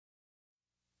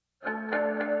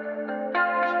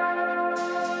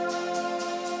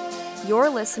You're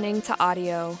listening to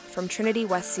audio from Trinity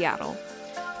West Seattle.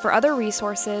 For other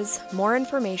resources, more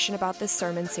information about this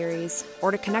sermon series,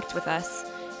 or to connect with us,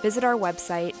 visit our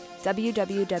website,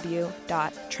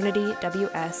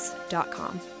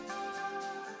 www.trinityws.com.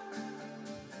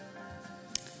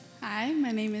 Hi,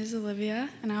 my name is Olivia,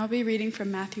 and I'll be reading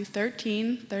from Matthew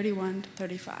 13, 31 to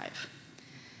 35.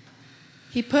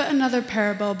 He put another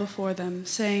parable before them,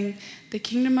 saying, "The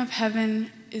kingdom of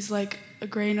heaven is like a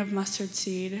grain of mustard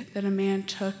seed that a man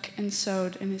took and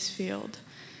sowed in his field.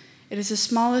 It is the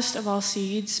smallest of all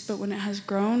seeds, but when it has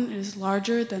grown, it is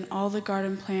larger than all the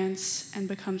garden plants and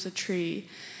becomes a tree,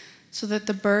 so that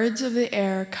the birds of the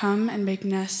air come and make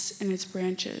nests in its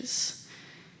branches."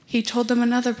 He told them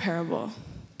another parable.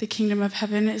 "The kingdom of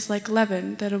heaven is like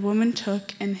leaven that a woman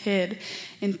took and hid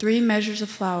in 3 measures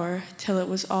of flour till it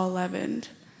was all leavened."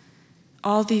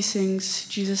 All these things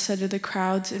Jesus said to the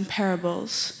crowds in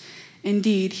parables.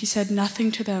 Indeed, he said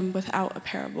nothing to them without a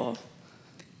parable.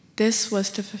 This was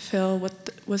to fulfill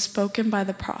what was spoken by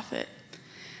the prophet.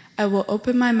 "I will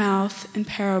open my mouth in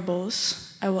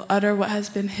parables. I will utter what has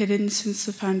been hidden since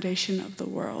the foundation of the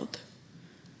world."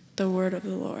 The word of the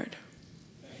Lord.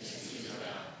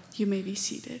 You may be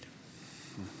seated.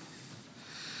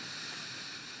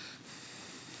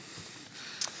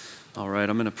 All right,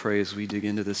 I'm going to pray as we dig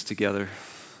into this together.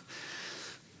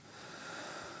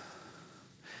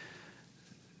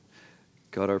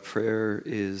 God, our prayer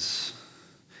is,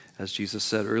 as Jesus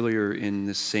said earlier in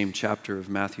this same chapter of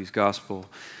Matthew's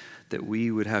gospel, that we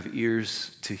would have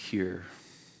ears to hear,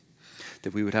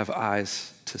 that we would have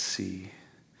eyes to see,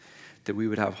 that we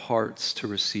would have hearts to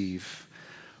receive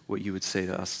what you would say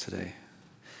to us today.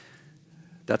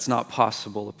 That's not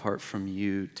possible apart from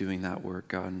you doing that work,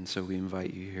 God, and so we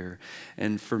invite you here.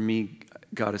 And for me,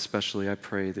 God especially, I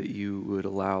pray that you would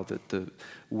allow that the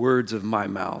words of my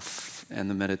mouth and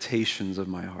the meditations of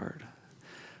my heart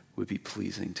would be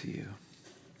pleasing to you.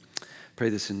 Pray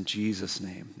this in Jesus'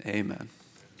 name, amen.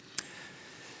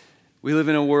 We live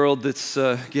in a world that's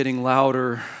getting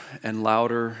louder and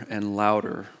louder and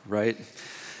louder, right?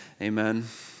 Amen.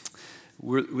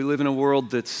 We live in a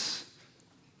world that's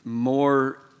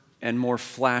more and more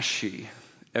flashy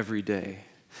every day.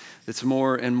 That's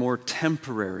more and more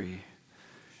temporary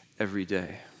every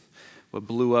day. What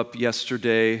blew up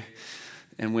yesterday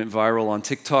and went viral on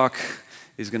TikTok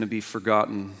is going to be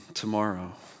forgotten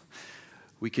tomorrow.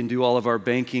 We can do all of our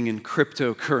banking in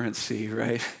cryptocurrency,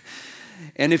 right?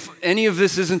 And if any of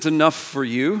this isn't enough for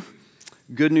you,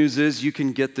 good news is you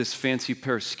can get this fancy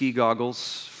pair of ski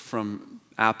goggles from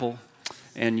Apple,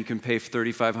 and you can pay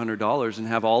 $3,500 and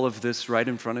have all of this right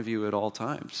in front of you at all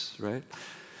times, right?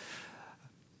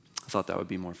 I thought that would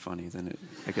be more funny than it,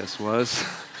 I guess, was.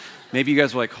 Maybe you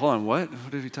guys were like, hold on, what?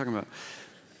 What are you talking about?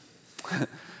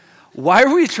 Why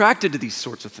are we attracted to these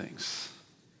sorts of things?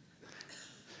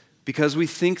 Because we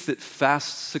think that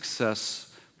fast success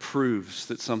proves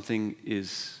that something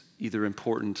is either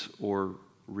important or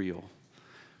real.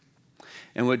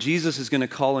 And what Jesus is going to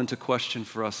call into question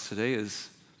for us today is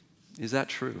that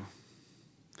true?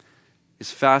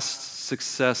 Is fast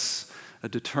success a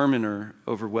determiner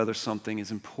over whether something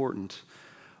is important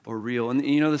or real? And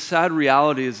you know, the sad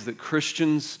reality is that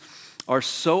Christians are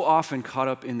so often caught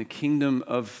up in the kingdom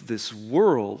of this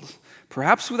world,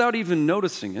 perhaps without even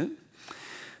noticing it,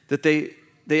 that they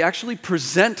actually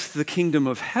present the kingdom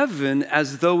of heaven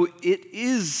as though it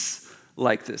is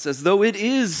like this, as though it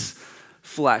is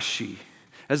flashy,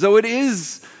 as though it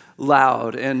is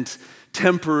loud and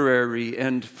temporary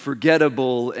and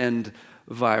forgettable and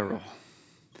viral.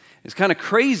 It's kind of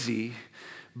crazy,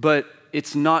 but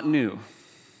it's not new.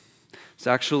 It's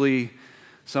actually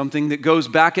something that goes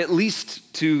back at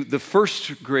least to the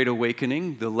first Great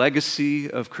Awakening, the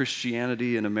legacy of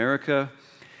Christianity in America,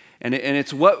 and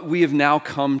it's what we have now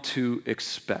come to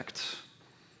expect.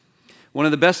 One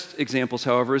of the best examples,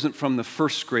 however, isn't from the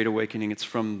first Great Awakening, it's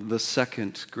from the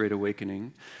second Great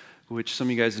Awakening, which some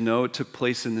of you guys know, it took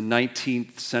place in the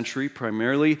 19th century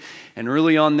primarily. And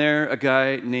early on there, a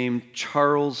guy named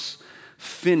Charles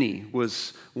Finney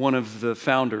was one of the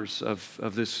founders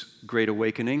of this Great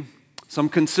Awakening. Some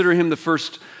consider him the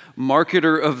first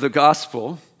marketer of the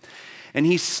gospel. And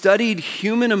he studied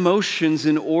human emotions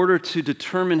in order to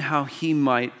determine how he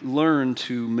might learn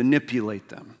to manipulate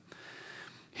them.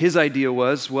 His idea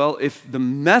was, well, if the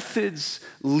methods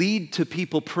lead to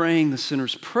people praying the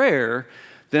sinner's prayer,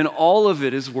 then all of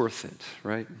it is worth it,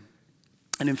 right?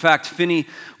 And in fact, Finney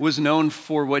was known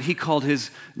for what he called his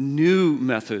new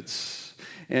methods.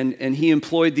 And he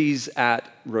employed these at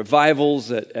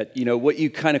revivals, at what you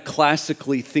kind of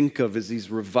classically think of as these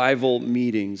revival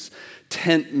meetings,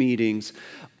 tent meetings,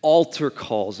 altar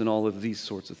calls, and all of these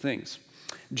sorts of things.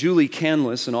 Julie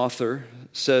Canlis, an author,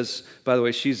 says, by the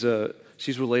way, she's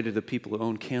related to people who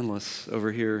own Canlis over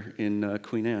here in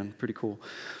Queen Anne. Pretty cool.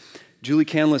 Julie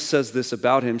Canlis says this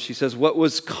about him. She says, what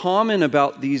was common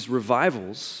about these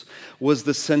revivals was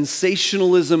the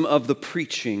sensationalism of the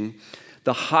preaching,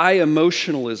 the high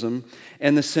emotionalism,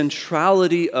 and the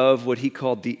centrality of what he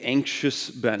called the anxious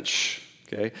bench.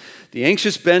 Okay? The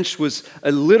anxious bench was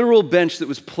a literal bench that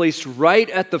was placed right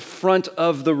at the front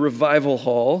of the revival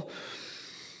hall.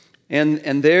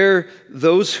 And there,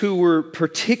 those who were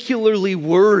particularly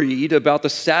worried about the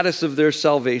status of their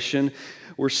salvation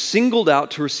were singled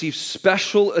out to receive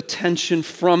special attention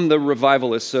from the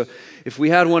revivalists. So if we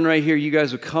had one right here, you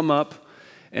guys would come up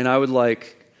and I would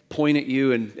point at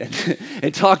you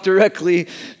and talk directly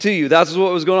to you. That's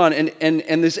what was going on.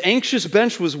 And this anxious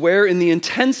bench was where, in the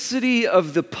intensity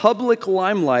of the public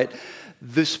limelight,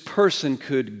 this person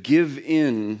could give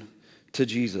in to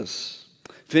Jesus.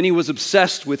 Finney was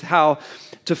obsessed with how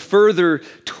to further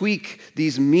tweak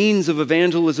these means of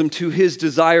evangelism to his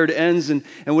desired ends. And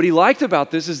what he liked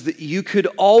about this is that you could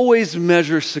always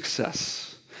measure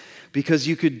success because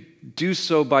you could do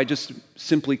so by just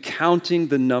simply counting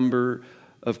the number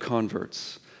of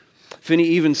converts. Finney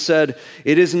even said,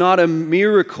 it is not a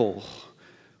miracle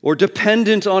or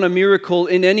dependent on a miracle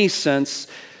in any sense.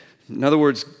 In other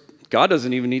words, God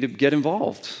doesn't even need to get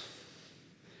involved.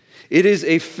 It is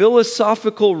a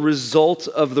philosophical result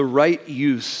of the right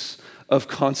use of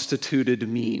constituted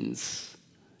means.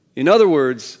 In other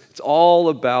words, it's all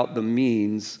about the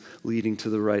means leading to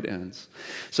the right ends.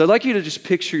 So I'd like you to just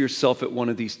picture yourself at one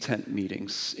of these tent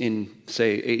meetings in,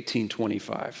 say,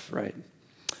 1825, right?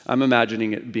 I'm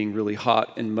imagining it being really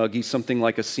hot and muggy, something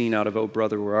like a scene out of Oh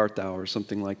Brother, Where Art Thou, or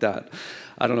something like that.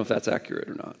 I don't know if that's accurate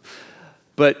or not.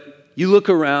 But you look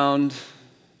around,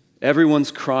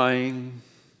 everyone's crying,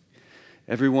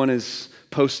 everyone is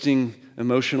posting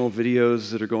emotional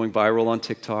videos that are going viral on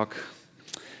TikTok,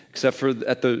 except for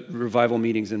at the revival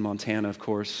meetings in Montana, of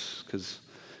course, because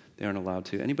they aren't allowed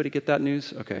to. Anybody get that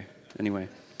news? Okay, anyway.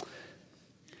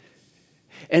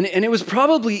 And it was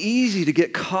probably easy to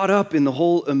get caught up in the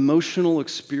whole emotional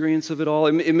experience of it all.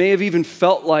 It may have even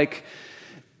felt like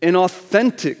an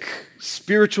authentic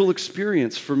spiritual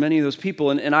experience for many of those people.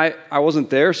 And I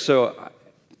wasn't there,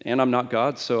 and I'm not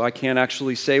God, so I can't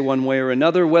actually say one way or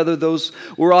another whether those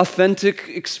were authentic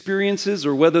experiences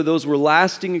or whether those were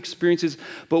lasting experiences.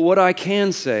 But what I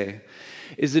can say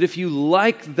is that if you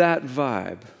like that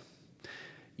vibe,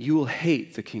 you will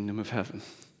hate the kingdom of heaven.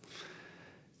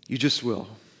 You just will.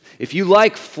 If you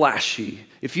like flashy,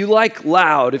 if you like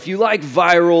loud, if you like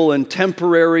viral and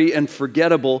temporary and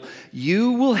forgettable,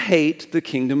 you will hate the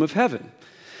kingdom of heaven.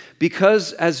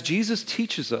 Because as Jesus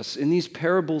teaches us in these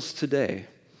parables today,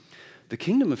 the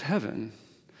kingdom of heaven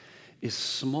is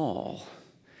small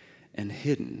and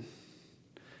hidden.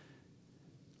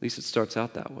 At least it starts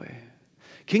out that way.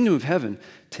 Kingdom of heaven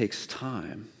takes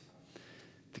time.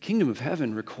 The kingdom of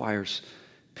heaven requires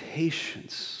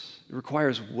patience. It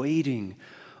requires waiting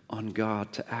on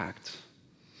God to act.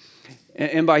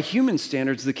 And by human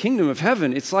standards, the kingdom of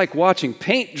heaven, it's like watching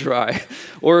paint dry.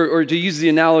 Or to use the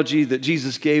analogy that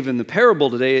Jesus gave in the parable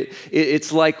today,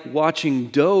 it's like watching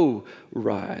dough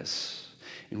rise.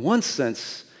 In one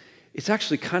sense, it's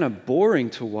actually kind of boring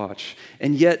to watch.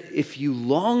 And yet, if you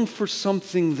long for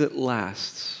something that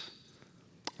lasts,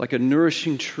 like a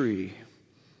nourishing tree,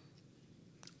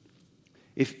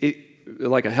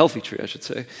 like a healthy tree, I should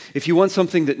say. If you want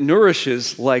something that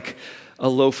nourishes like a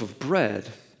loaf of bread,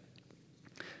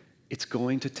 it's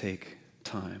going to take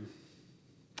time.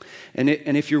 And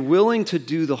if you're willing to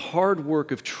do the hard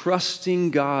work of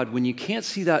trusting God when you can't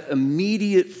see that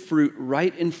immediate fruit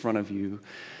right in front of you,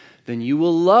 then you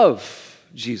will love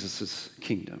Jesus'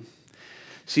 kingdom.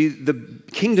 See, the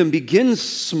kingdom begins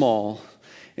small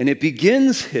and it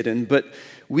begins hidden, but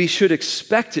we should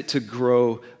expect it to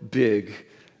grow big,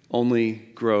 only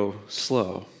grow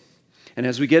slow. And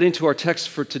as we get into our text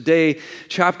for today,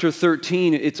 chapter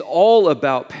 13, it's all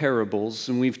about parables.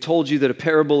 And we've told you that a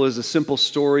parable is a simple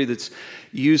story that's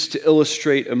used to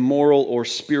illustrate a moral or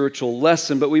spiritual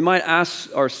lesson. But we might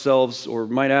ask ourselves, or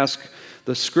might ask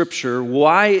the scripture,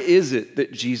 why is it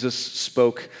that Jesus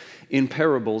spoke in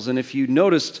parables? And if you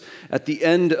noticed at the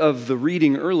end of the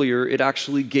reading earlier, it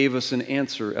actually gave us an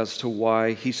answer as to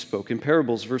why he spoke in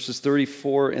parables. Verses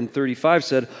 34 and 35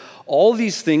 said, "All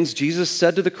these things Jesus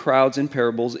said to the crowds in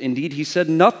parables. Indeed, he said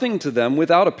nothing to them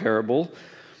without a parable.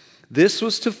 This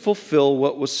was to fulfill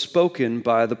what was spoken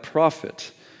by the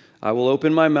prophet. I will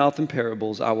open my mouth in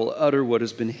parables. I will utter what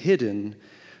has been hidden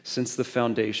since the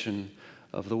foundation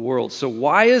of the world. So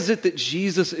why is it that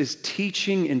Jesus is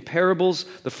teaching in parables?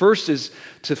 The first is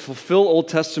to fulfill Old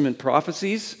Testament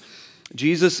prophecies.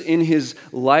 Jesus, in his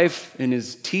life, in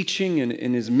his teaching,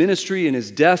 in his ministry, in his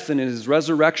death, and in his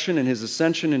resurrection, and his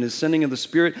ascension, and his sending of the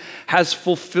Spirit, has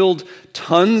fulfilled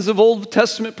tons of Old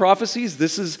Testament prophecies.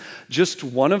 This is just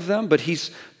one of them, but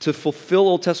he's to fulfill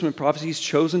Old Testament prophecies,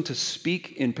 chosen to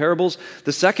speak in parables.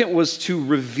 The second was to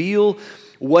reveal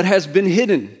what has been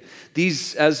hidden.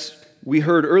 These, as we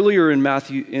heard earlier in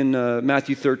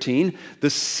Matthew 13, the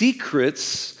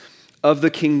secrets of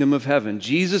the kingdom of heaven.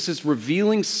 Jesus is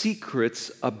revealing secrets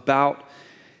about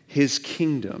his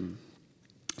kingdom.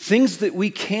 Things that we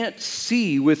can't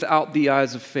see without the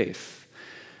eyes of faith.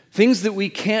 Things that we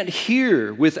can't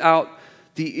hear without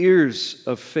the ears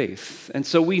of faith. And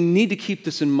so we need to keep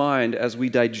this in mind as we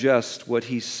digest what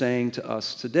he's saying to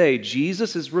us today.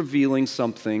 Jesus is revealing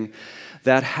something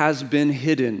that has been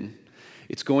hidden.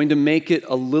 It's going to make it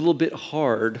a little bit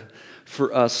hard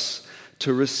for us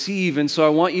to receive. And so I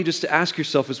want you just to ask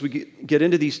yourself as we get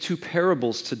into these two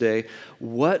parables today,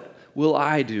 what will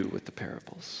I do with the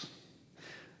parables?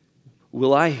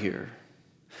 Will I hear?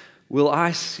 Will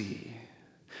I see?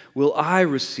 Will I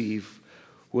receive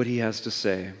what he has to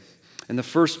say? And the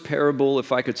first parable,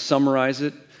 if I could summarize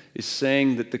it, is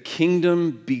saying that the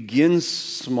kingdom begins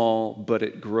small, but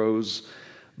it grows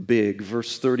big.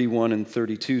 Verse 31 and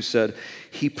 32 said,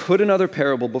 he put another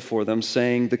parable before them,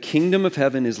 saying, the kingdom of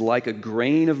heaven is like a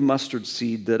grain of mustard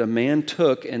seed that a man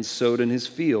took and sowed in his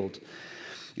field.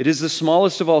 It is the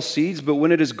smallest of all seeds, but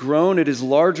when it is grown, it is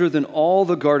larger than all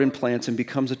the garden plants and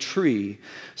becomes a tree,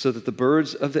 so that the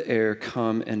birds of the air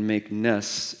come and make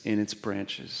nests in its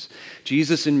branches.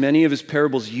 Jesus, in many of his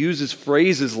parables, uses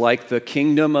phrases like the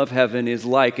kingdom of heaven is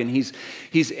like, and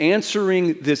he's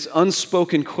answering this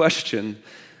unspoken question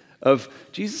of,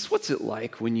 Jesus, what's it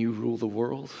like when you rule the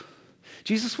world?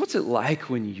 Jesus, what's it like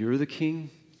when you're the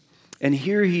king? And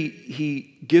here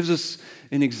he gives us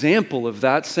an example of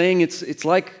that, saying it's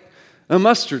like a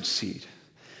mustard seed.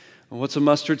 And what's a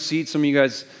mustard seed? Some of you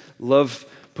guys love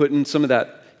putting some of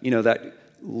that, that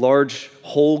large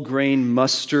whole grain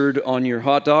mustard on your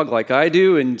hot dog like I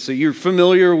do. And so you're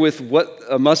familiar with what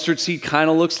a mustard seed kind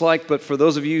of looks like. But for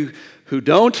those of you who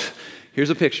don't,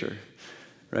 here's a picture.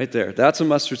 Right there. That's a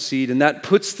mustard seed, and that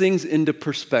puts things into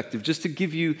perspective, just to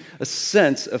give you a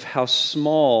sense of how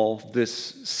small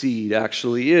this seed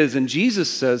actually is. And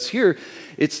Jesus says here,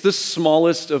 it's the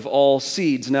smallest of all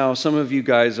seeds. Now, some of you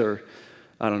guys are,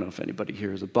 I don't know if anybody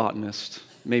here is a botanist,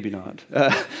 maybe not,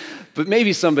 but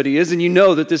maybe somebody is, and you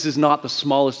know that this is not the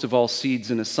smallest of all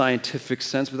seeds in a scientific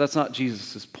sense, but that's not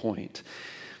Jesus' point.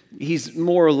 He's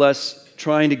more or less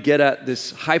trying to get at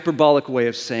this hyperbolic way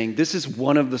of saying this is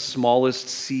one of the smallest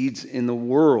seeds in the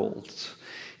world.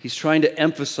 He's trying to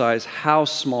emphasize how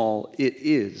small it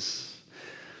is.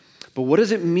 But what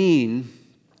does it mean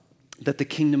that the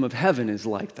kingdom of heaven is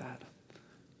like that?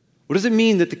 What does it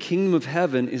mean that the kingdom of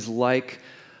heaven is like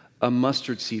a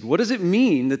mustard seed? What does it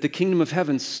mean that the kingdom of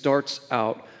heaven starts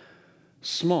out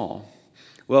small?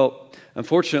 Well,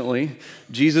 unfortunately,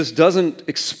 Jesus doesn't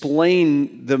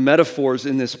explain the metaphors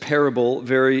in this parable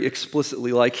very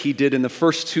explicitly like he did in the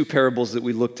first two parables that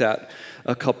we looked at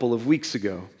a couple of weeks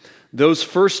ago. Those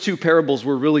first two parables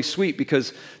were really sweet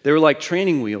because they were like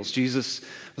training wheels. Jesus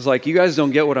was like, you guys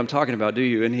don't get what I'm talking about, do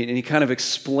you? And he kind of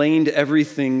explained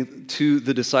everything to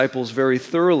the disciples very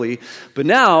thoroughly. But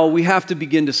now we have to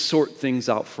begin to sort things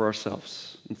out for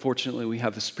ourselves. Unfortunately, we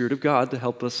have the Spirit of God to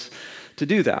help us to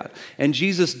do that. And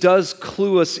Jesus does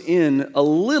clue us in a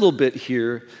little bit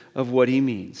here of what he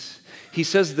means. He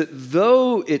says that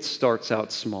though it starts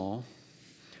out small,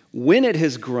 when it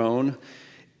has grown,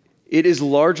 it is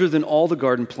larger than all the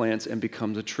garden plants and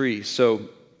becomes a tree. So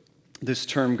this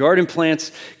term garden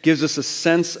plants gives us a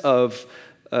sense of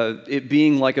it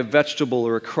being like a vegetable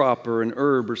or a crop or an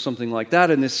herb or something like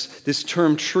that. And this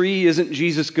term tree, isn't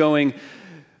Jesus going,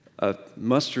 a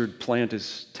mustard plant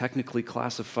is technically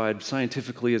classified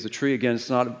scientifically as a tree. Again, it's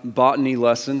not a botany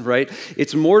lesson, right?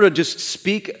 It's more to just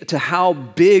speak to how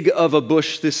big of a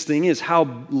bush this thing is,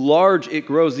 how large it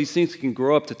grows. These things can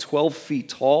grow up to 12 feet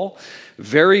tall,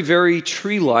 very, very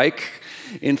tree-like.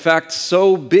 In fact,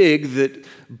 so big that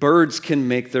birds can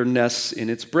make their nests in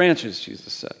its branches,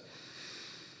 Jesus said.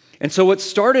 And so what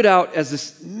started out as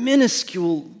this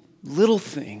minuscule little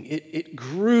thing, it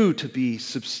grew to be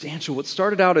substantial. What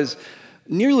started out as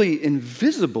nearly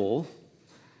invisible,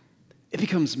 it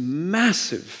becomes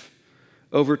massive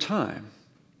over time.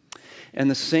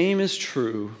 And the same is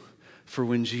true for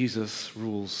when Jesus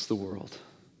rules the world.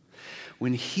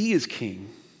 When he is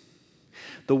king,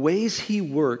 the ways he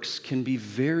works can be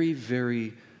very,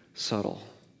 very subtle.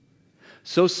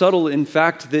 So subtle, in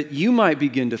fact, that you might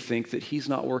begin to think that he's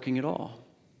not working at all.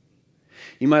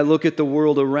 You might look at the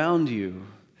world around you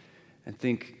and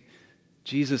think,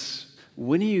 Jesus,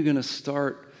 when are you going to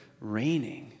start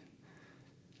reigning?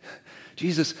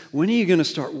 Jesus, when are you going to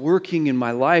start working in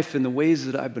my life in the ways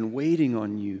that I've been waiting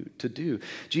on you to do?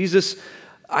 Jesus,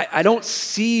 I don't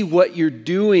see what you're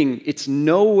doing. It's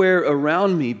nowhere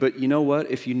around me. But you know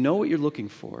what? If you know what you're looking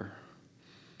for,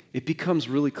 it becomes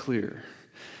really clear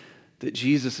that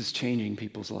Jesus is changing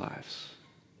people's lives.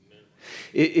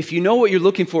 If you know what you're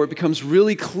looking for, it becomes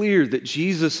really clear that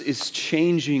Jesus is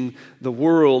changing the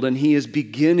world and he is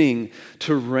beginning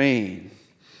to reign.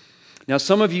 Now,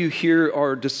 some of you here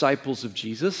are disciples of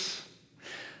Jesus.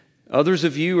 Others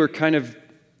of you are kind of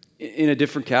in a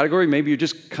different category. Maybe you're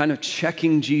just kind of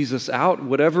checking Jesus out.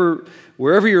 Wherever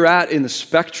you're at in the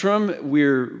spectrum,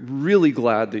 we're really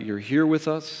glad that you're here with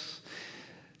us.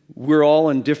 We're all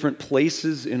in different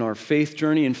places in our faith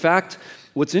journey. In fact,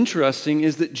 what's interesting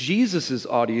is that Jesus'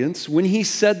 audience, when he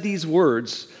said these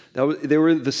words, they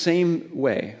were the same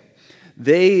way.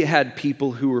 They had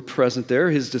people who were present there,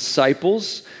 his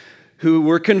disciples, who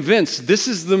were convinced, this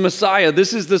is the Messiah,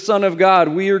 this is the Son of God,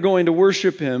 we are going to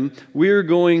worship him, we are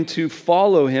going to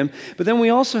follow him. But then we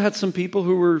also had some people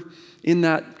who were in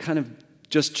that kind of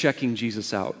just checking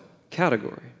Jesus out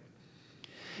category.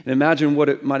 And imagine what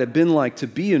it might have been like to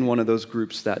be in one of those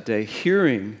groups that day,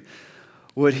 hearing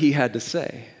what he had to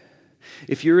say.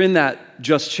 If you're in that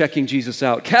just checking Jesus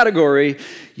out category,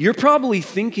 you're probably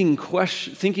thinking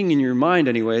in your mind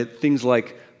anyway, things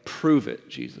like, prove it,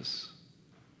 Jesus.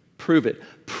 Prove it.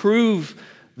 Prove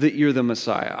that you're the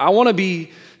Messiah. I want to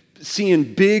be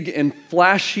seeing big and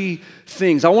flashy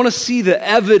things. I want to see the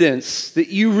evidence that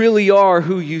you really are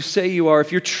who you say you are.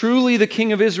 If you're truly the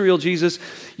King of Israel, Jesus,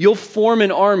 you'll form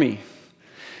an army.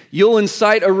 You'll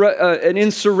incite an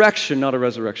insurrection, not a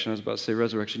resurrection. I was about to say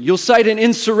resurrection. You'll cite an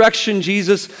insurrection,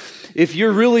 Jesus, if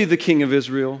you're really the King of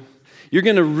Israel. You're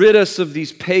going to rid us of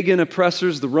these pagan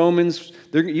oppressors, the Romans.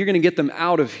 You're going to get them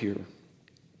out of here.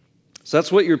 So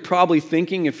that's what you're probably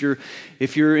thinking if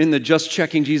you're in the just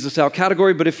checking Jesus out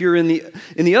category. But if you're in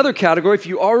the other category, if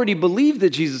you already believe that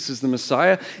Jesus is the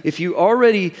Messiah, if you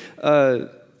already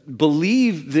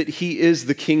believe that he is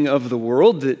the King of the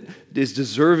world, that is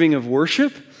deserving of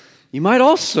worship, you might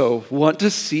also want to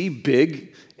see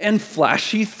big and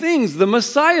flashy things. The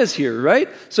Messiah's here, right?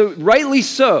 So rightly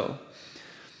so.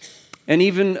 And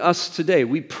even us today,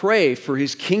 we pray for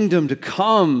his kingdom to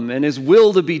come and his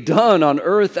will to be done on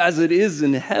earth as it is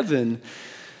in heaven.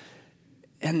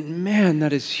 And man,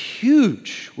 that is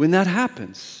huge when that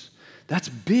happens. That's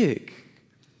big.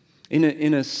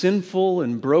 In a sinful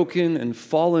and broken and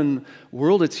fallen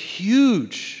world, it's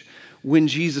huge when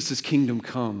Jesus' kingdom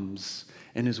comes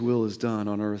and his will is done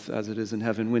on earth as it is in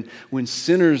heaven. When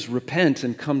sinners repent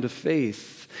and come to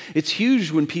faith. It's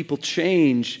huge when people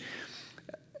change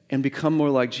and become more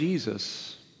like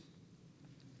Jesus.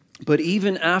 But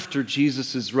even after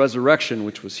Jesus' resurrection,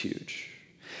 which was huge,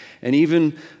 and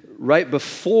even right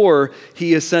before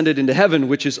he ascended into heaven,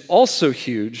 which is also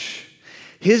huge,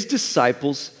 his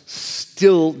disciples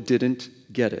still didn't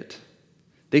get it.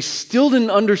 They still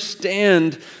didn't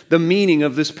understand the meaning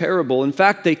of this parable. In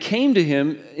fact, they came to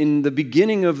him in the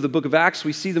beginning of the book of Acts.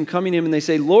 We see them coming to him and they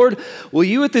say, Lord, will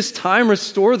you at this time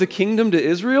restore the kingdom to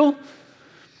Israel?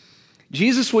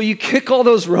 Jesus, will you kick all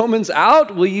those Romans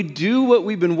out? Will you do what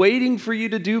we've been waiting for you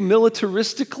to do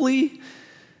militaristically?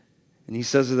 And he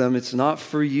says to them, it's not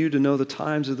for you to know the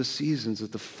times or the seasons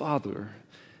that the Father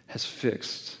has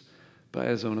fixed by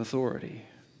his own authority.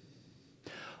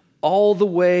 All the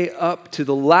way up to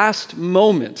the last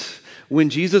moment when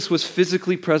Jesus was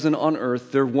physically present on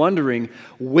earth, they're wondering,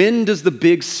 when does the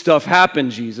big stuff happen,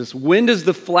 Jesus? When does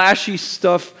the flashy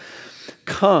stuff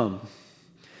come?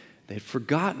 They'd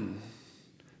forgotten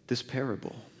this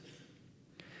parable.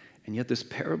 And yet this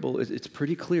parable, it's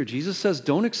pretty clear. Jesus says,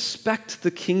 don't expect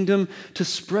the kingdom to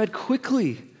spread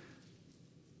quickly.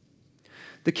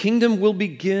 The kingdom will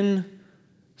begin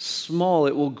small.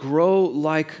 It will grow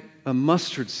like a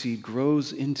mustard seed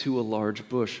grows into a large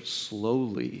bush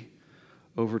slowly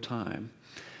over time.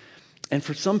 And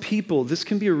for some people, this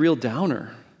can be a real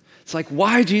downer. It's like,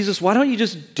 why, Jesus? Why don't you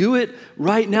just do it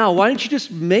right now? Why don't you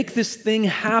just make this thing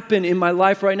happen in my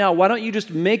life right now? Why don't you just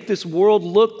make this world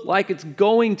look like it's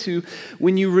going to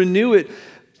when you renew it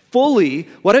fully?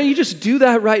 Why don't you just do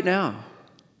that right now?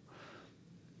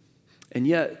 And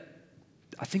yet,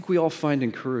 I think we all find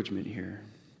encouragement here.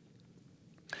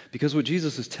 Because what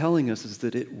Jesus is telling us is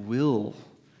that it will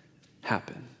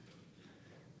happen.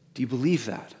 Do you believe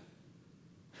that?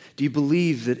 Do you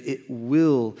believe that it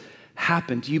will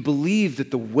happen? Do you believe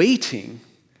that the waiting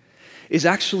is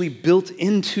actually built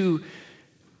into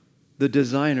the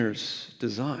designer's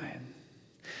design?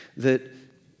 That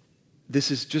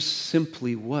this is just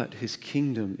simply what his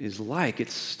kingdom is like. It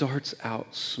starts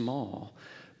out small,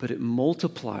 but it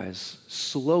multiplies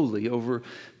slowly over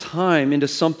time into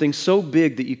something so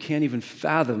big that you can't even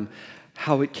fathom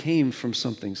how it came from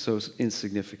something so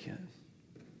insignificant.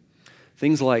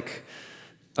 Things like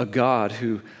a God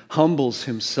who humbles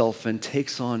himself and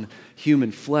takes on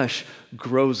human flesh,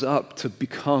 grows up to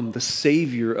become the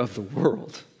Savior of the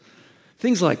world.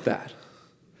 Things like that.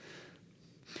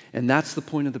 And that's the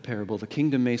point of the parable. The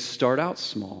kingdom may start out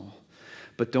small,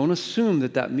 but don't assume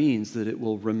that that means that it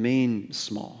will remain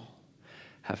small.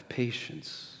 Have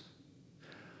patience.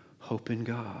 Hope in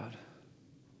God.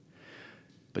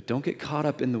 But don't get caught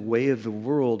up in the way of the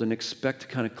world and expect to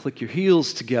kind of click your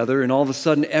heels together and all of a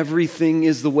sudden everything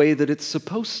is the way that it's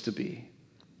supposed to be.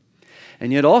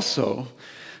 And yet also,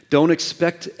 don't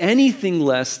expect anything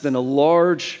less than a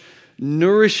large,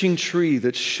 nourishing tree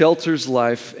that shelters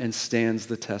life and stands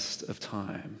the test of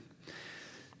time.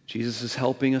 Jesus is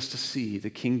helping us to see the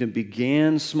kingdom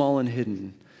began small and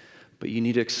hidden, but you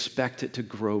need to expect it to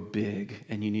grow big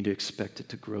and you need to expect it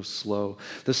to grow slow.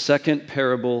 The second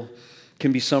parable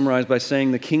can be summarized by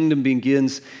saying the kingdom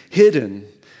begins hidden,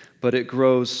 but it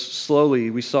grows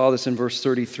slowly. We saw this in verse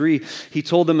 33. He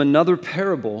told them another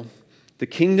parable. The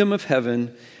kingdom of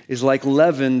heaven is like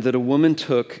leaven that a woman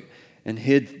took and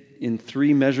hid in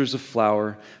 3 measures of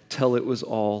flour till it was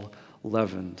all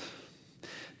leavened.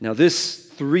 Now this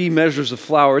 3 measures of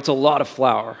flour, it's a lot of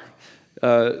flour.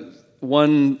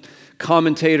 One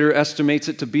commentator estimates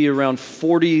it to be around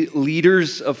 40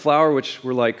 liters of flour, which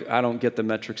we're like, I don't get the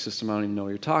metric system. I don't even know what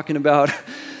you're talking about.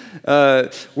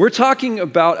 We're talking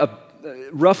about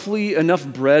roughly enough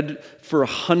bread for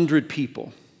 100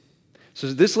 people. So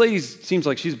this lady seems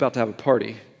like she's about to have a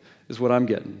party, is what I'm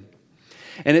getting.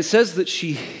 And it says that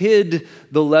she hid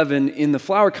the leaven in the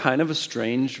flour, kind of a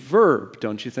strange verb,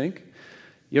 don't you think?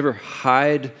 You ever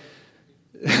hide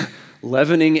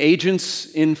leavening agents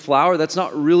in flour? That's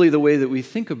not really the way that we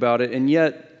think about it, and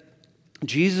yet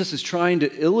Jesus is trying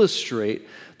to illustrate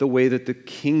the way that the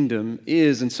kingdom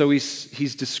is, and so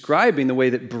he's describing the way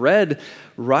that bread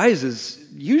rises,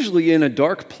 usually in a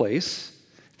dark place.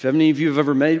 If any of you have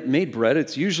ever made bread,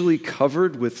 it's usually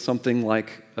covered with something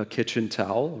like a kitchen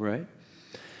towel, right?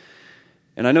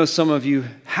 And I know some of you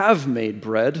have made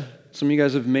bread. Some of you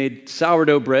guys have made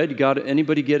sourdough bread.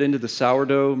 Anybody get into the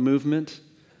sourdough movement?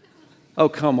 Oh,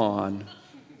 come on.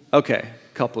 Okay,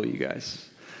 a couple of you guys.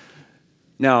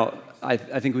 Now, I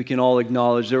think we can all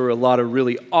acknowledge there were a lot of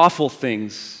really awful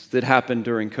things that happened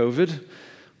during COVID.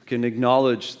 We can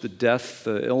acknowledge the death,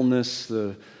 the illness,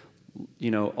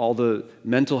 all the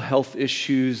mental health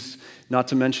issues, not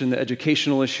to mention the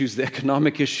educational issues, the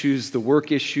economic issues, the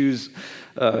work issues.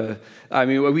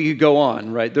 We could go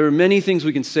on, right? There are many things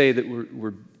we can say that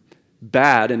were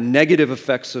bad and negative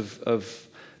effects of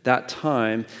that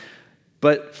time.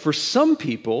 But for some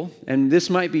people, and this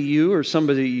might be you or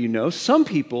somebody you know, some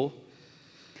people,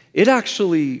 it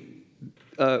actually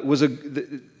was a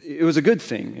good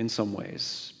thing in some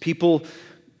ways. People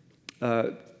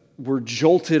were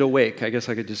jolted awake. I guess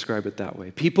I could describe it that way.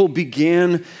 People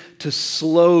began to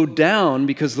slow down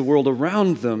because the world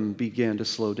around them began to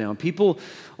slow down. People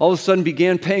all of a sudden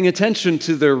began paying attention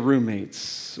to their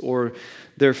roommates or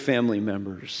their family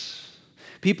members.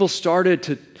 People started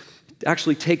to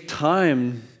actually take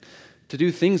time to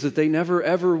do things that they never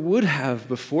ever would have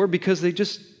before because they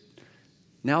just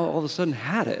now all of a sudden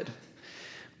had it.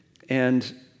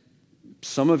 And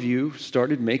some of you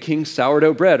started making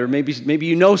sourdough bread, or maybe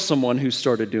you know someone who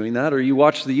started doing that, or you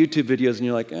watch the YouTube videos and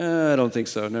you're like, I don't think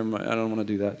so, never mind, I don't want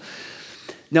to do that.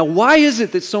 Now, why is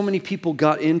it that so many people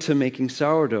got into making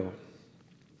sourdough?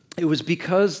 It was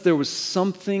because there was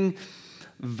something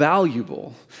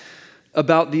valuable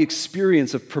about the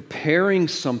experience of preparing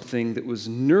something that was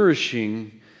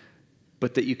nourishing,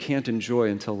 but that you can't enjoy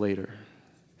until later.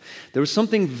 There was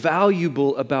something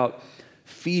valuable about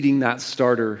feeding that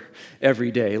starter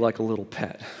every day like a little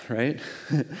pet, right?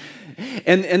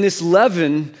 and this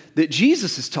leaven that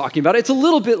Jesus is talking about, it's a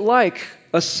little bit like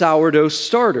a sourdough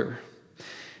starter.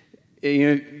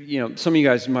 Some of you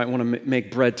guys might want to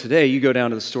make bread today. You go down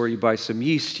to the store, you buy some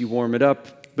yeast, you warm it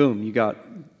up, boom, you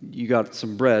got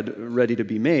some bread ready to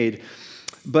be made.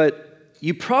 But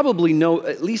you probably know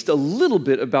at least a little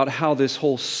bit about how this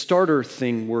whole starter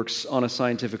thing works on a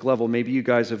scientific level. Maybe you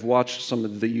guys have watched some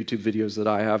of the YouTube videos that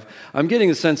I have. I'm getting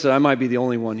the sense that I might be the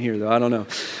only one here, though. I don't know.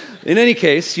 In any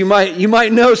case, you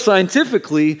might know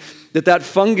scientifically That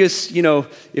fungus,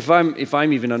 if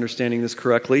I'm even understanding this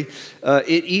correctly,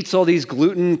 it eats all these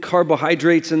gluten,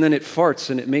 carbohydrates, and then it farts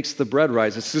and it makes the bread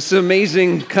rise. It's this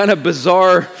amazing, kind of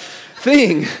bizarre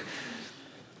thing.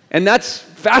 And that's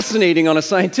fascinating on a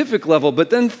scientific level, but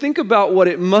then think about what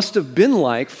it must have been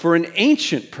like for an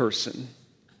ancient person.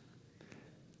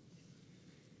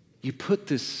 You put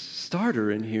this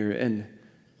starter in here and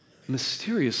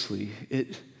mysteriously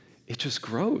it just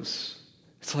grows.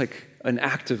 It's like an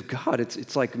act of God.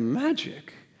 It's like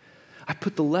magic. I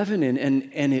put the leaven in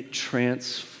and it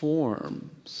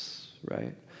transforms,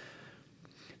 right?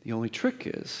 The only trick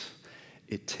is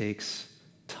it takes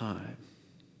time.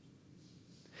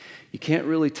 You can't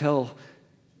really tell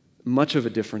much of a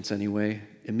difference anyway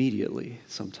immediately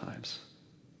sometimes.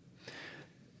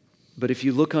 But if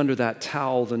you look under that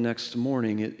towel the next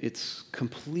morning, it's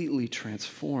completely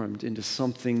transformed into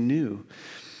something new.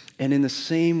 And in the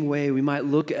same way, we might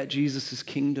look at Jesus'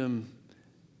 kingdom,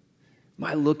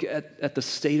 might look at the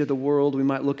state of the world, we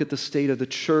might look at the state of the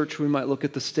church, we might look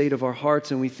at the state of our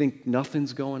hearts, and we think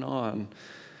nothing's going on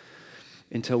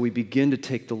until we begin to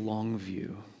take the long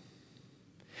view.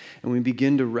 And we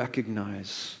begin to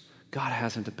recognize God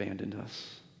hasn't abandoned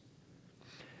us.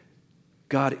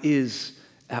 God is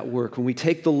at work. When we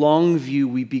take the long view,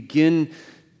 we begin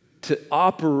to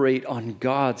operate on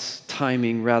God's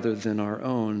timing rather than our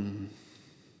own.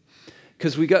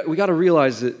 Because we got to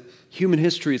realize that human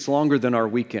history is longer than our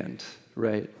weekend,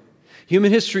 right?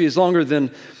 Human history is longer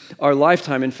than our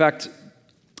lifetime. In fact,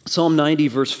 Psalm 90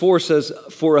 verse 4 says,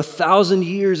 "For 1,000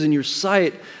 years in your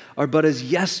sight are but as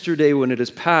yesterday when it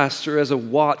is past, or as a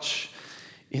watch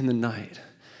in the night."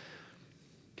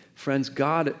 Friends,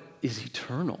 God is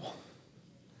eternal.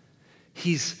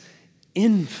 He's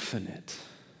infinite.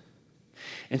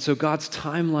 And so God's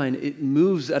timeline, it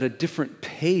moves at a different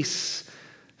pace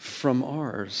from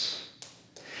ours.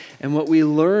 And what we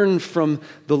learn from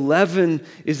the leaven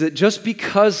is that just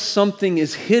because something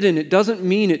is hidden, it doesn't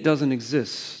mean it doesn't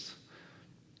exist.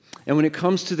 And when it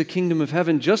comes to the kingdom of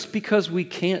heaven, just because we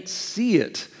can't see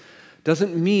it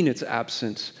doesn't mean it's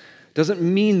absent. Doesn't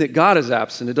mean that God is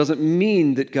absent. It doesn't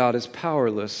mean that God is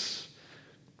powerless.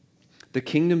 The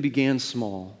kingdom began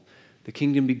small. The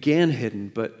kingdom began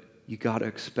hidden, but you got to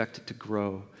expect it to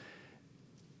grow.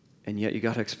 And yet you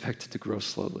got to expect it to grow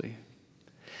slowly.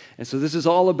 And so this is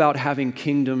all about having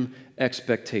kingdom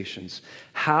expectations.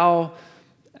 How,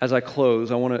 as I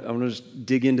close, I want to just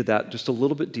dig into that just a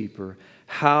little bit deeper.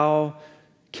 How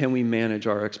can we manage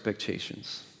our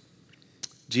expectations?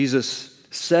 Jesus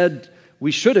said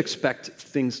we should expect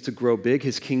things to grow big,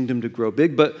 his kingdom to grow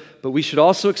big, but we should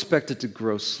also expect it to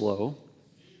grow slow.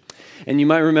 And you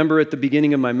might remember at the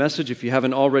beginning of my message, if you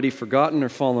haven't already forgotten or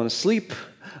fallen asleep,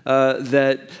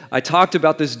 that I talked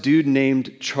about this dude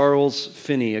named Charles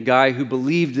Finney, a guy who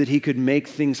believed that he could make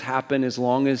things happen as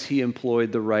long as he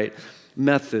employed the right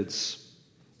methods.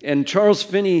 And Charles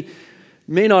Finney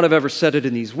may not have ever said it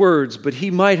in these words, but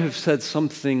he might have said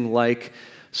something like,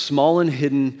 "Small and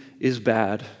hidden is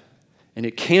bad, and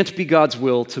it can't be God's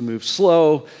will to move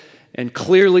slow, and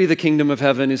clearly the kingdom of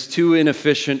heaven is too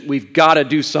inefficient. We've got to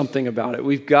do something about it.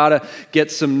 We've got to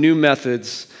get some new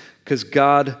methods because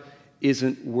God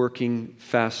isn't working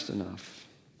fast enough."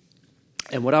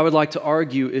 And what I would like to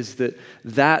argue is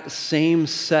that same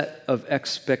set of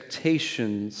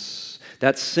expectations,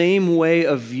 that same way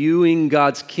of viewing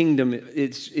God's kingdom,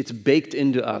 it's baked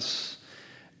into us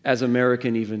as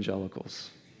American evangelicals.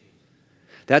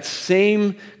 That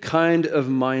same kind of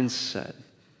mindset.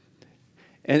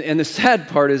 And the sad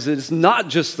part is that it's not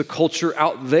just the culture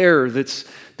out there that's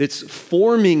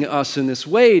forming us in this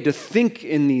way to think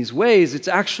in these ways. It's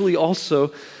actually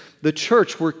also the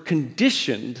church. We're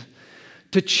conditioned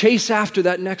to chase after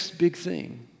that next big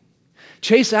thing,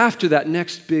 chase after that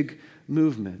next big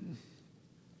movement.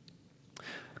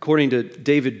 According to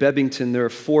David Bebbington, there are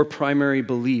 4 primary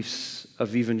beliefs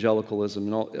of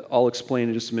evangelicalism, and I'll explain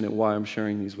in just a minute why I'm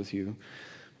sharing these with you.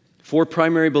 4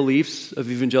 primary beliefs of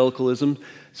evangelicalism.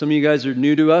 Some of you guys are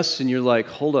new to us, and you're like,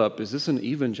 hold up, is this an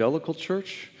evangelical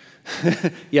church?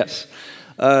 Yes.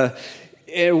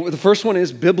 The first one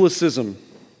is biblicism.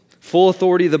 Full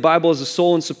authority of the Bible as the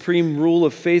sole and supreme rule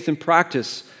of faith and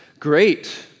practice.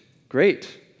 Great.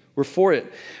 We're for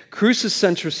it.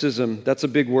 Crucicentrism, that's a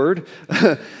big word.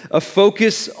 A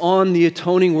focus on the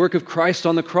atoning work of Christ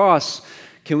on the cross.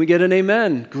 Can we get an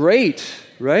amen? Great,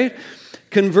 right?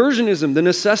 Conversionism, the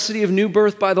necessity of new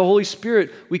birth by the Holy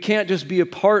Spirit. We can't just be a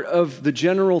part of the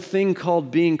general thing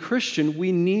called being Christian.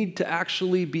 We need to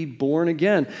actually be born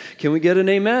again. Can we get an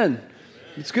amen?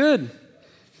 It's good.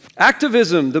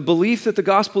 Activism, the belief that the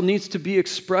gospel needs to be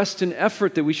expressed in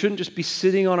effort, that we shouldn't just be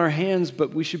sitting on our hands,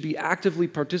 but we should be actively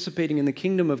participating in the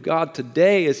kingdom of God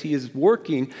today as he is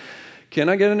working. Can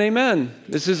I get an amen?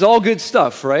 This is all good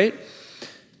stuff, right?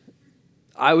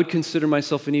 I would consider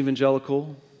myself an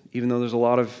evangelical, even though there's a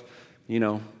lot of,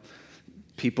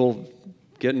 people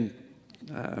getting,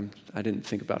 I didn't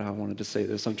think about how I wanted to say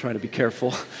this. I'm trying to be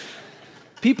careful.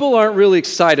 People aren't really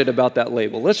excited about that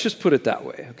label. Let's just put it that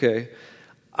way, okay?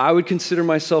 I would consider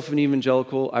myself an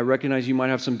evangelical. I recognize you might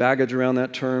have some baggage around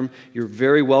that term. You're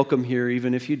very welcome here,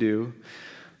 even if you do.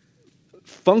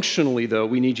 Functionally, though,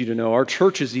 we need you to know our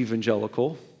church is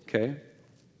evangelical, okay?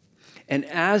 And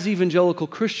as evangelical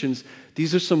Christians,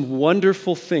 these are some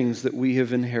wonderful things that we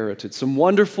have inherited, some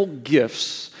wonderful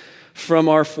gifts from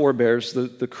our forebears,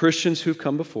 the Christians who've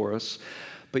come before us.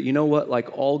 But you know what?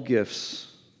 Like all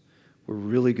gifts, we're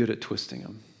really good at twisting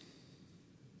them.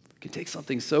 You can take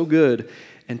something so good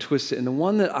and twist it. And the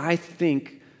one that I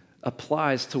think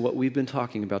applies to what we've been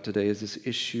talking about today is this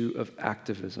issue of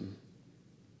activism.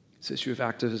 This issue of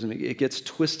activism, it gets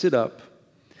twisted up,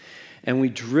 and we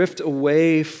drift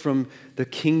away from the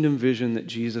kingdom vision that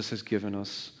Jesus has given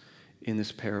us in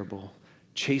this parable,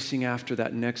 chasing after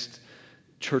that next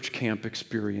church camp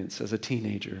experience as a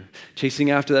teenager, chasing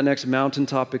after that next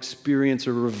mountaintop experience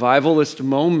or revivalist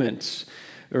moment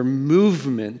or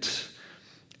movement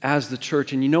as the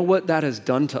church. And you know what that has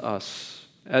done to us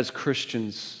as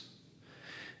Christians?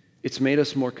 It's made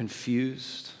us more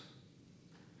confused.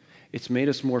 It's made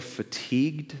us more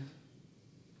fatigued.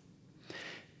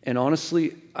 And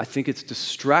honestly, I think it's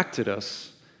distracted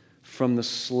us from the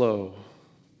slow,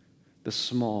 the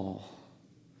small,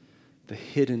 the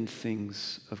hidden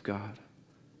things of God,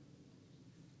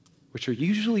 which are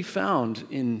usually found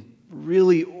in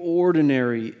really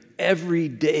ordinary,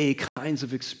 everyday kinds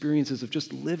of experiences of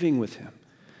just living with him,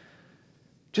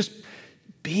 just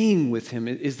being with him.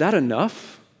 Is that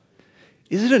enough?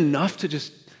 Is it enough to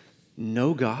just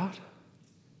know God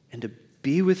and to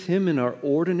be with him in our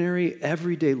ordinary,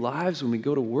 everyday lives when we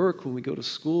go to work, when we go to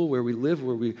school, where we live,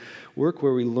 where we work,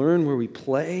 where we learn, where we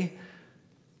play?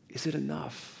 Is it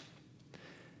enough?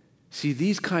 See,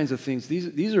 these kinds of things,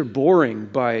 these are boring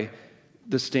by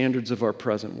the standards of our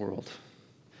present world.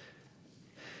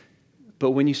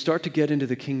 But when you start to get into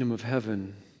the kingdom of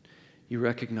heaven, you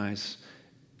recognize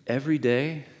every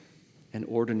day and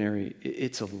ordinary,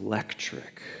 it's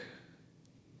electric.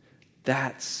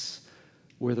 That's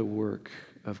where the work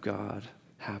of God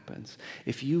happens.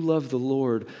 If you love the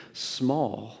Lord,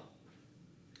 small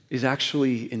is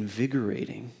actually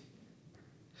invigorating,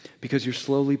 because you're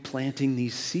slowly planting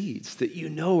these seeds that you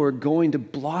know are going to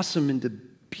blossom into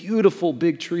beautiful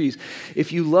big trees.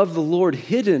 If you love the Lord,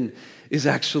 hidden is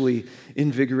actually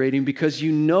invigorating, because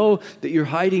you know that you're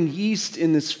hiding yeast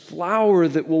in this flower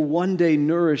that will one day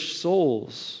nourish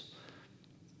souls.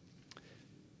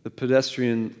 The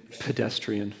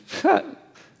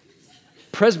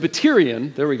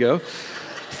Presbyterian, there we go,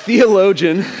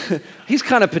 theologian, he's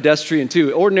kind of pedestrian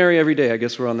too, ordinary every day, I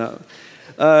guess we're on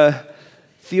that.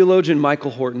 Theologian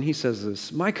Michael Horton, he says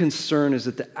this: my concern is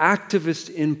that the activist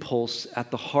impulse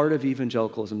at the heart of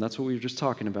evangelicalism, that's what we were just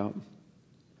talking about,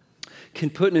 can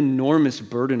put an enormous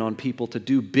burden on people to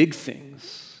do big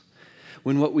things,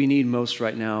 when what we need most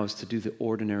right now is to do the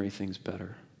ordinary things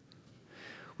better.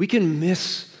 We can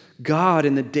miss God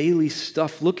in the daily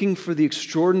stuff, looking for the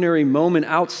extraordinary moment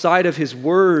outside of his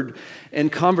word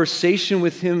and conversation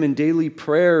with him in daily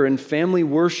prayer and family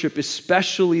worship,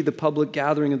 especially the public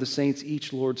gathering of the saints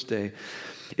each Lord's Day.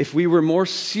 If we were more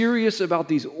serious about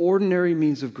these ordinary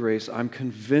means of grace, I'm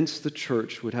convinced the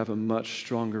church would have a much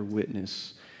stronger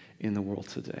witness in the world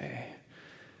today.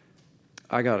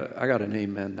 I got an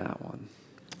amen that one.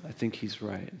 I think he's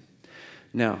right.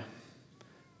 Now,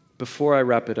 before I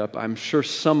wrap it up, I'm sure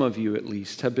some of you at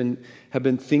least have been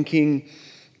thinking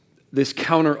this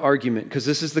counter argument, because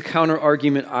this is the counter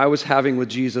argument I was having with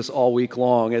Jesus all week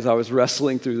long as I was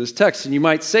wrestling through this text. And you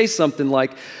might say something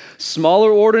like,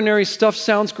 smaller ordinary stuff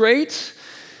sounds great,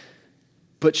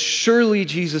 but surely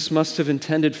Jesus must have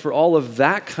intended for all of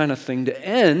that kind of thing to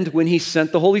end when he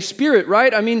sent the Holy Spirit,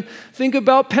 right? I mean, think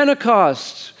about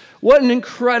Pentecost. What an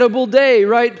incredible day,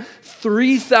 right?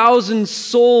 3,000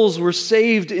 souls were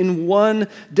saved in one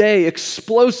day,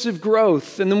 explosive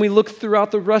growth. And then we look throughout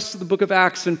the rest of the book of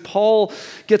Acts, and Paul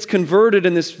gets converted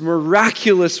in this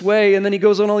miraculous way, and then he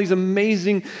goes on all these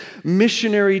amazing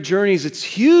missionary journeys. It's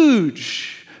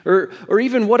huge. Or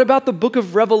even, what about the book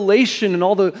of Revelation and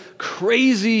all the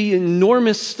crazy,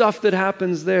 enormous stuff that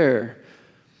happens there?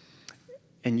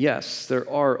 And yes, there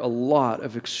are a lot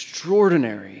of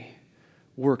extraordinary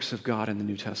works of God in the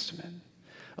New Testament.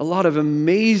 a lot of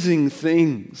amazing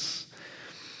things.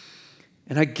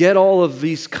 And I get all of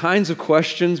these kinds of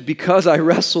questions because I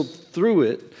wrestled through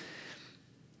it.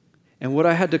 And what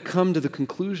I had to come to the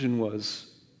conclusion was,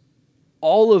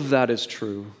 all of that is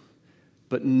true,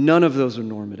 but none of those are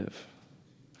normative.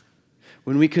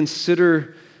 When we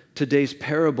consider today's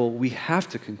parable, we have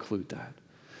to conclude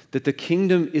that the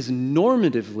kingdom is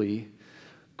normatively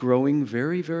growing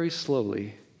very, very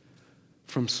slowly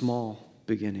from small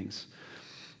beginnings.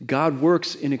 God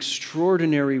works in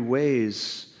extraordinary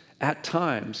ways at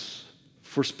times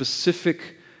for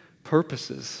specific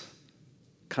purposes,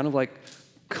 kind of like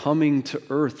coming to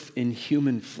earth in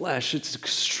human flesh. It's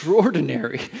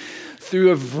extraordinary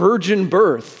through a virgin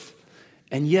birth.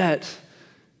 And yet,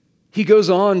 he goes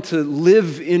on to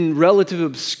live in relative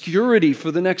obscurity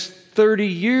for the next 30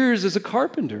 years as a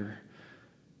carpenter.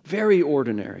 Very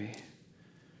ordinary.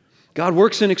 God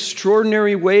works in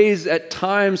extraordinary ways at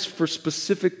times for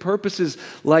specific purposes,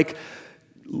 like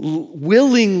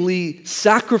willingly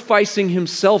sacrificing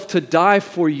himself to die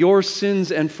for your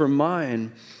sins and for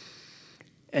mine.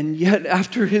 And yet,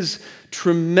 after his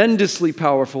tremendously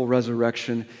powerful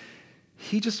resurrection,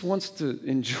 he just wants to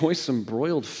enjoy some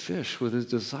broiled fish with his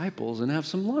disciples and have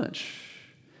some lunch.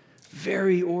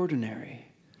 Very ordinary.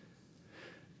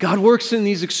 God works in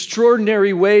these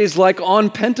extraordinary ways, like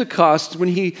on Pentecost when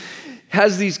he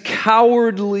has these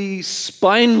cowardly,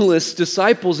 spineless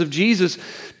disciples of Jesus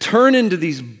turn into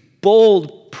these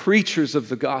bold preachers of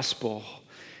the gospel.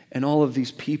 And all of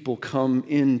these people come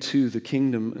into the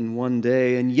kingdom in one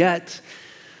day. And yet,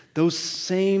 those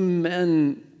same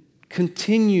men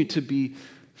continue to be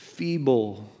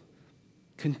feeble,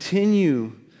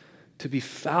 continue to be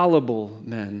fallible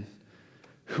men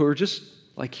who are just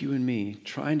like you and me,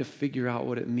 trying to figure out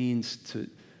what it means to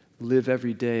live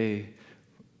every day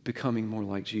becoming more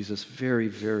like Jesus. Very,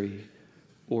 very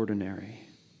ordinary.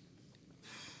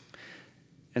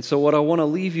 And so what I want to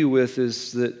leave you with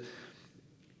is that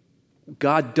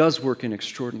God does work in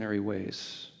extraordinary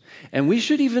ways. And we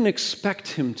should even expect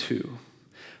him to,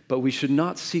 but we should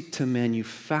not seek to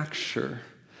manufacture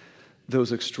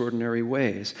those extraordinary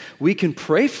ways. We can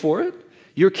pray for it.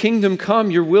 Your kingdom come,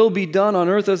 your will be done on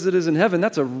earth as it is in heaven.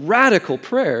 That's a radical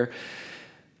prayer.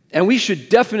 And we should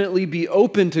definitely be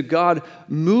open to God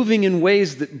moving in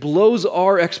ways that blows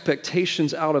our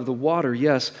expectations out of the water,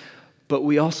 yes, but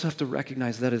we also have to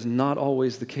recognize that is not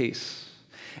always the case.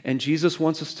 And Jesus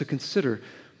wants us to consider,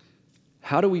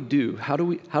 how do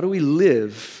we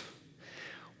live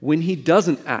when he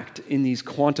doesn't act in these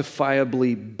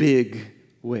quantifiably big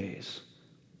ways?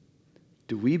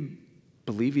 Do we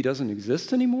believe he doesn't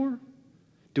exist anymore?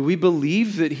 Do we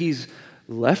believe that he's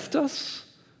left us?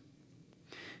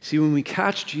 See, when we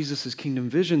catch Jesus' kingdom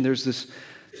vision, there's this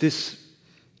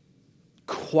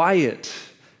quiet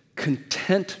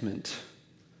contentment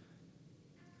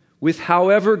with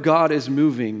however God is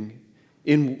moving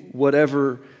in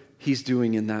whatever he's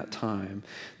doing in that time.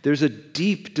 There's a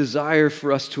deep desire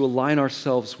for us to align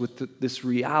ourselves with this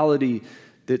reality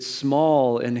that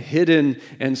small and hidden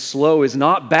and slow is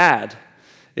not bad.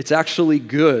 It's actually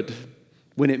good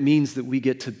when it means that we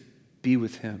get to be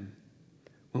with him,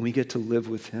 when we get to live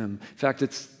with him. In fact,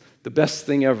 it's the best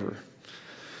thing ever.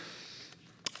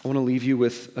 I want to leave you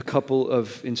with a couple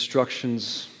of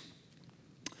instructions.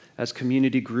 As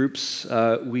community groups,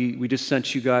 we just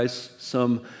sent you guys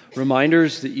some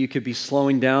reminders that you could be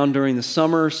slowing down during the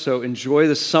summer. So enjoy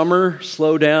the summer,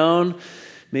 slow down,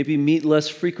 maybe meet less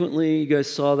frequently. You guys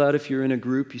saw that. If you're in a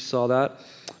group, you saw that.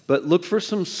 But look for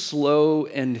some slow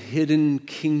and hidden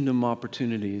kingdom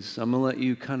opportunities. I'm going to let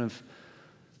you kind of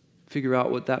figure out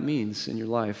what that means in your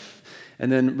life. And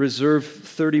then reserve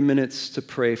 30 minutes to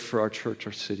pray for our church,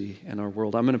 our city, and our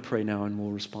world. I'm going to pray now, and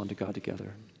we'll respond to God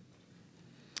together.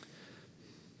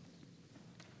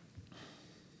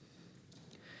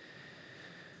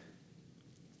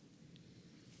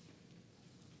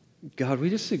 God, we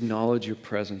just acknowledge your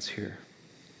presence here.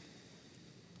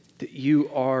 That you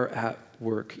are at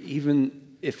work, even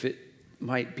if it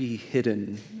might be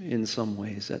hidden in some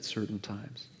ways at certain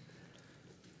times.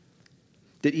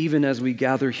 That even as we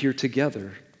gather here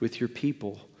together with your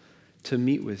people to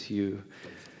meet with you,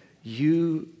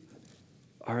 you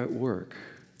are at work.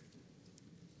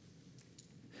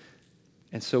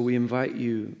 And so we invite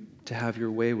you to have your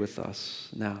way with us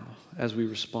now as we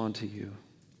respond to you.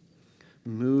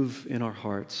 Move in our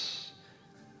hearts.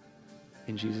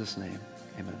 In Jesus' name,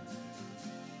 amen.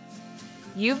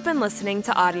 You've been listening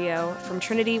to audio from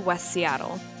Trinity West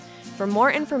Seattle. For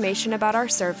more information about our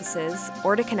services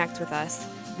or to connect with us,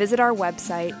 visit our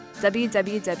website,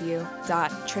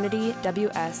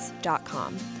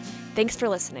 www.trinityws.com. Thanks for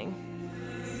listening.